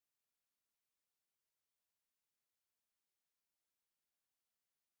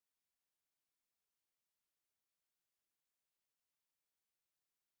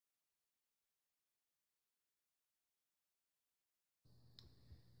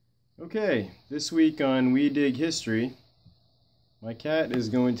Okay, this week on We Dig History, my cat is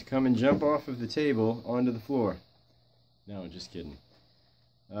going to come and jump off of the table onto the floor. No, just kidding.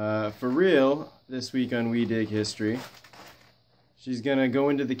 For real, this week on We Dig History, she's gonna go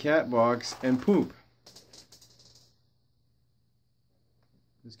into the cat box and poop.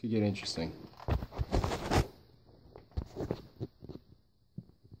 This could get interesting.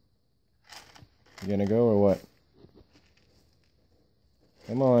 You gonna go or what?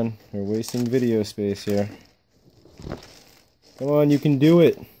 Come on, we're wasting video space here. Come on, you can do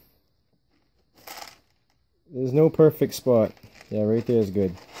it. There's no perfect spot. Yeah, right there is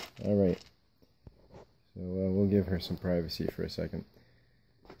good. Alright. So we'll give her some privacy for a second.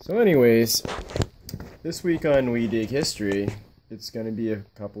 So anyways, this week on We Dig History, it's going to be a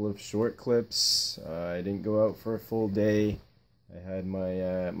couple of short clips. I didn't go out for a full day. I had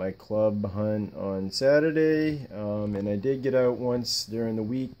my club hunt on Saturday, and I did get out once during the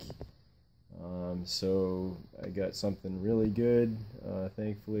week. So I got something really good.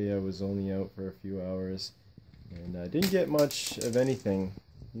 Thankfully, I was only out for a few hours, and I didn't get much of anything.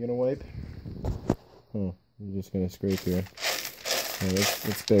 You gonna wipe? Oh, you're just gonna scrape here. Yeah,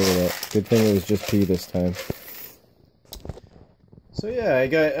 let's bear with that. Good thing it was just pee this time. So yeah, I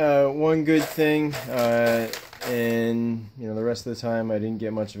got one good thing, and you know, the rest of the time I didn't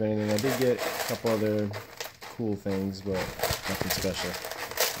get much of anything. I did get a couple other cool things, but nothing special.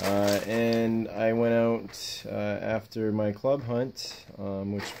 And I went out after my club hunt,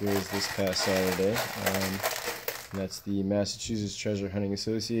 which was this past Saturday. That's the Massachusetts Treasure Hunting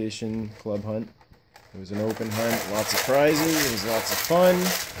Association club hunt. It was an open hunt, lots of prizes, it was lots of fun.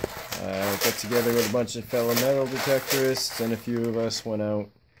 I got together with a bunch of fellow metal detectorists, and a few of us went out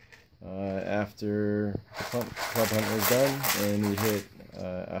after the club hunt was done, and we hit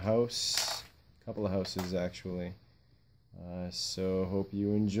a house, a couple of houses actually. So hope you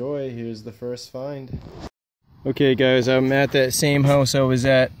enjoy. Here's the first find. Okay guys, I'm at that same house I was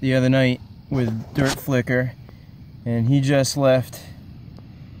at the other night with Dirt Flicker, and he just left,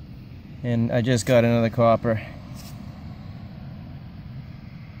 and I just got another copper.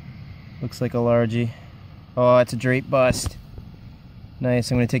 Looks like a largie. Oh, it's a drape bust. Nice.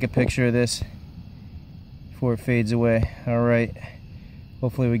 I'm going to take a picture of this before it fades away. Alright.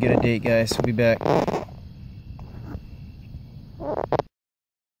 Hopefully we get a date, guys. We'll be back.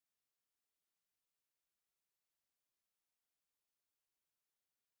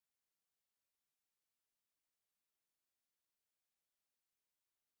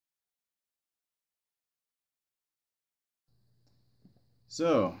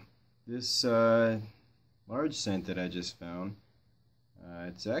 So, this large scent that I just found,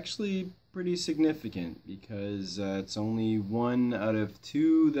 it's actually pretty significant because it's only one out of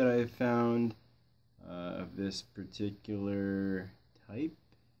two that I've found of this particular type,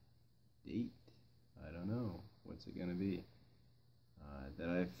 date, I don't know, what's it gonna be, that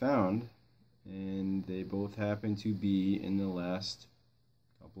I've found, and they both happen to be in the last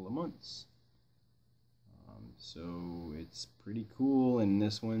couple of months. So it's pretty cool, and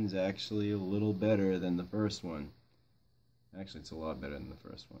this one's actually a little better than the first one. Actually, it's a lot better than the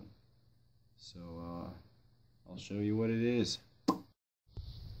first one. So I'll show you what it is.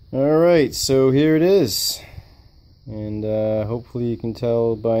 Alright, so here it is. And hopefully you can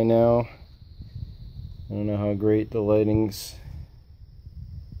tell by now. I don't know how great the lighting's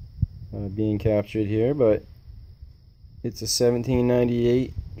being captured here, but it's a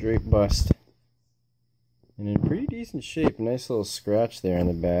 1798 drape bust. And in pretty decent shape. Nice little scratch there in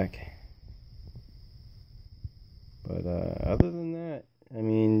the back. But other than that, I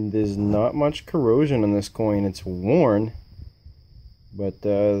mean, there's not much corrosion on this coin. It's worn, but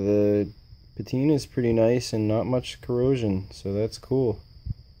the patina is pretty nice and not much corrosion, so that's cool.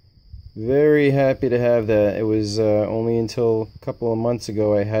 Very happy to have that. It was only until a couple of months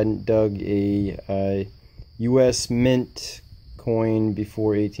ago I hadn't dug a US mint coin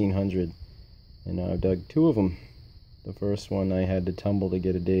before 1800. And now I've dug two of them. The first one I had to tumble to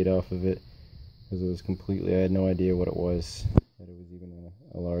get a date off of it because it was completely, I had no idea what it was, that it was even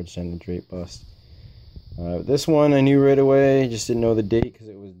a large scented drape bust. This one I knew right away, just didn't know the date because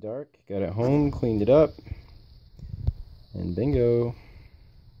it was dark. Got it home, cleaned it up, and bingo,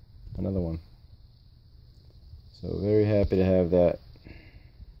 another one. So very happy to have that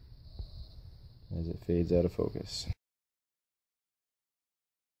as it fades out of focus.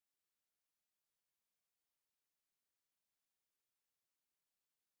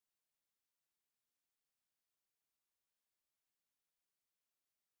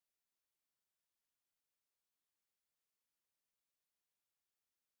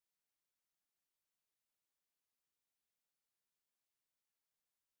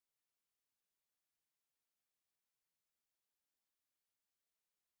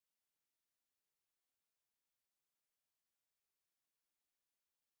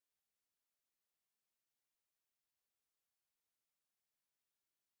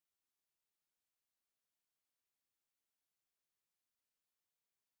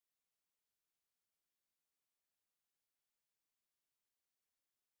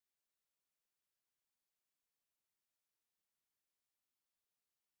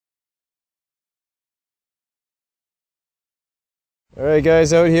 Alright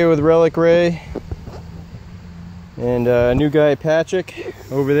guys, out here with Relic Ray and a new guy Patrick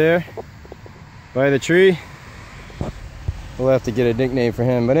over there by the tree. We'll have to get a nickname for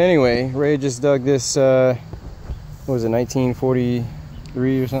him, but anyway, Ray just dug this, what was it,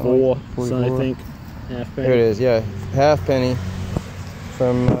 1943 or something? 44, so I think. Half penny. There it is, yeah, half penny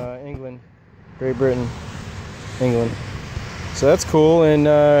from England, Great Britain, England. So that's cool, and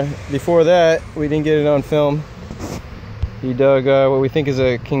before that, we didn't get it on film. He dug what we think is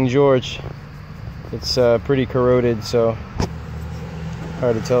a King George. It's pretty corroded, so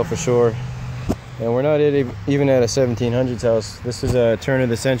hard to tell for sure. And we're not even at a 1700s house. This is a turn of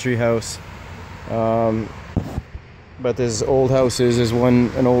the century house. But there's old houses. There's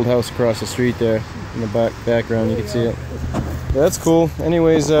an old house across the street there in the background. You can see it. That's cool.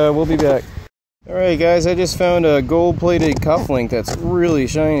 Anyways, we'll be back. Alright guys, I just found a gold-plated cufflink that's really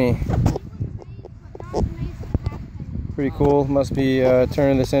shiny. Pretty cool. Must be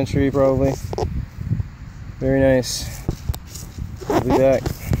turn of the century probably. Very nice. We'll be back.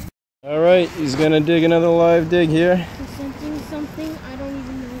 Alright, he's gonna dig another live dig here. Something I don't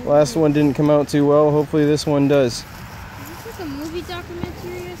even know. Last one didn't come out too well. Hopefully this one does. Is this like a movie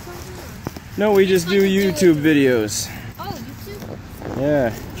documentary or something? No, we just do YouTube videos. Oh, YouTube?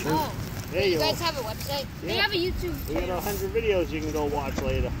 Yeah. Oh. There You you guys go. have a website? Yeah. They have a YouTube We got 100 videos you can go watch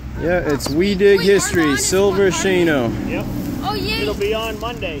later. Yeah, it's We Dig Wait, History, Armand is Silver one party? Shano. Yep. Oh, yay! It'll be on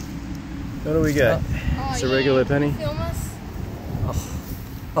Monday. What do we got? Oh, It's a yay. regular penny. Film us?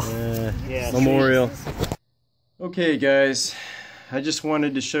 Yeah. Memorial. Okay guys, I just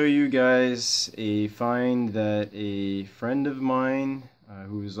wanted to show you guys a find that a friend of mine,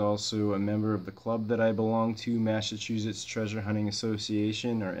 who is also a member of the club that I belong to, Massachusetts Treasure Hunting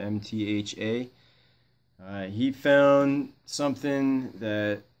Association, or MTHA, he found something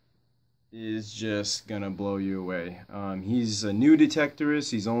that is just gonna blow you away. He's a new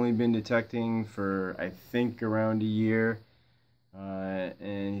detectorist. He's only been detecting for I think around a year.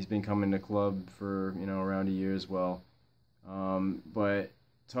 And he's been coming to club for, you know, around a year as well. But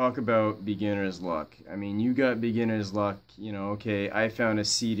talk about beginner's luck. I mean, you got beginner's luck, you know, okay, I found a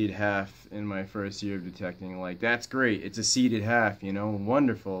seeded half in my first year of detecting. Like, that's great. It's a seeded half, you know,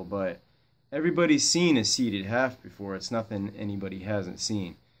 wonderful. But everybody's seen a seeded half before. It's nothing anybody hasn't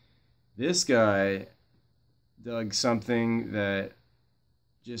seen. This guy dug something that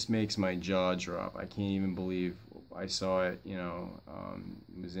just makes my jaw drop. I can't even believe I saw it, you know.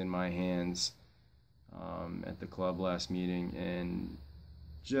 It was in my hands at the club last meeting, and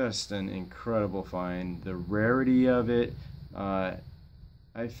just an incredible find. The rarity of it, I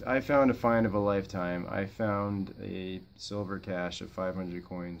found a find of a lifetime. I found a silver cache of 500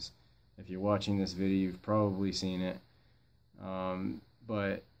 coins. If you're watching this video, you've probably seen it.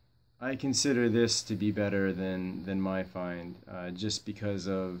 But I consider this to be better than my find, just because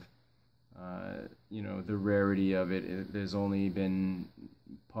of you know, the rarity of it. There's only been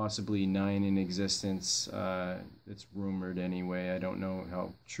possibly 9 in existence. It's rumored anyway. I don't know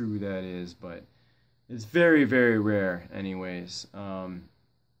how true that is, but it's very, very rare anyways.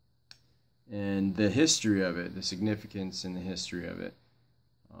 And the history of it, the significance and the history of it.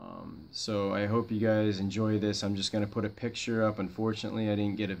 So I hope you guys enjoy this. I'm just going to put a picture up. Unfortunately, I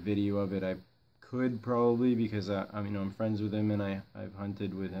didn't get a video of it. I could probably, because I'm friends with him and I've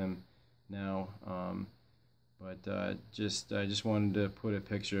hunted with him now. But I just wanted to put a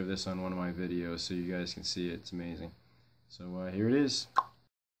picture of this on one of my videos so you guys can see it. It's amazing. So here it is.